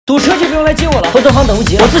堵车就不用来接我了，投资方等不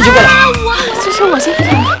及，我自己过来。我先回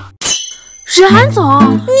去。冉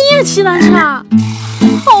总，你也骑单车啊？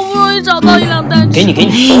好不容易找到一辆单车。给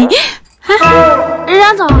你。哎，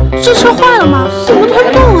冉总，这车坏了吗？怎么推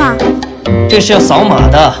不动啊？这是要扫码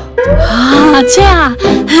的。啊，这样啊，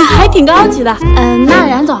还挺高级的。那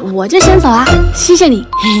冉总，我就先走了，谢谢你。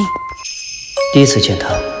第一次见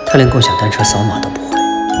他连共享单车扫码都不会。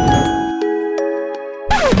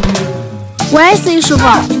喂，司机师傅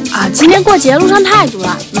啊，今天过节路上太堵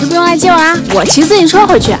了，你就不用来接我啦，我骑自行车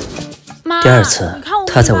回去。第二次，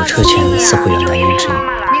他在我车前似乎有难言之隐。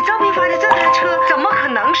你照片发的这台车怎么可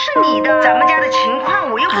能是你的？咱们家的情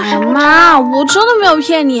况我又不是不知道。妈，我真的没有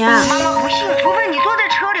骗你。妈妈不信，除非你坐在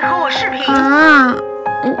车里和我视频。啊，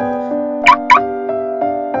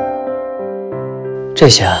这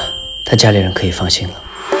下他家里人可以放心了。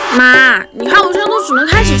妈，你看我现在都只能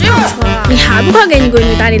开起这种车了，你还不快给你闺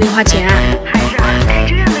女打点零花钱？孩子，开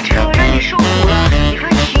这样的车让你受苦了，你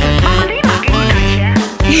放心，妈妈立马给你打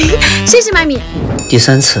钱。谢谢妈咪。第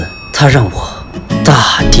三次，他让我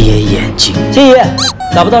大跌眼镜。心怡，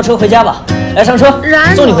打不到车回家吧？来上车，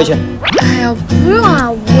送你回去。哎呀，不用啊，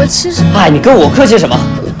我其实……哎，你跟我客气什么？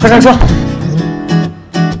快上车。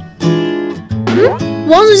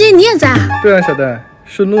王总监你也在啊？对啊，小戴，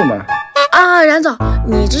顺路嘛。啊，冉总，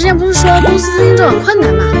你之前不是说公司资金周转困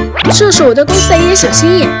难吗？这是我对公司的一点小心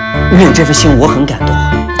意。你有这份心我很感动，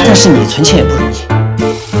但是你存钱也不容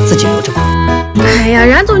易，自己留着吧。哎呀，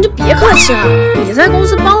冉总你就别客气了，你在公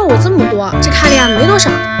司帮了我这么多，这卡里啊没多少，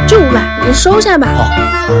就500，你收下吧。好，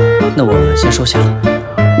那我先收下了。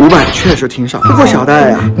500确实挺少，不过小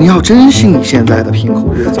戴呀，你要珍惜你现在的贫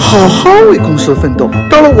苦日子，好好为公司奋斗。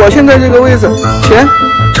到了我现在这个位置，钱、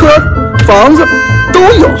车、房子都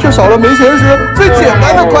有，却少了没钱时最简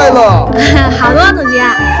单的快乐。好的，总监。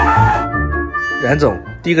冉总，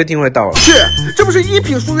第一个定位到了。去，这不是一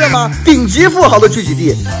品书院吗？顶级富豪的聚集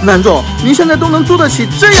地。冉总，您现在都能租得起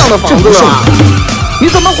这样的房子了吗？你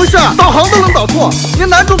怎么回事？导航都能导错，连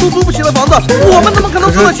男主都租不起的房子，我们怎么可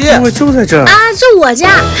能租得起？定位就在这儿啊，这我家。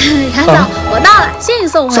冉总，我到了，谢谢你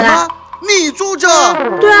送我回来。什么？你住这？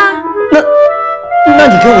对啊。那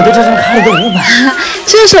你给我的这张卡里的500，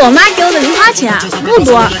这是我妈给我的零花钱，不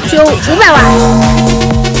多，只有500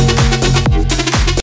万。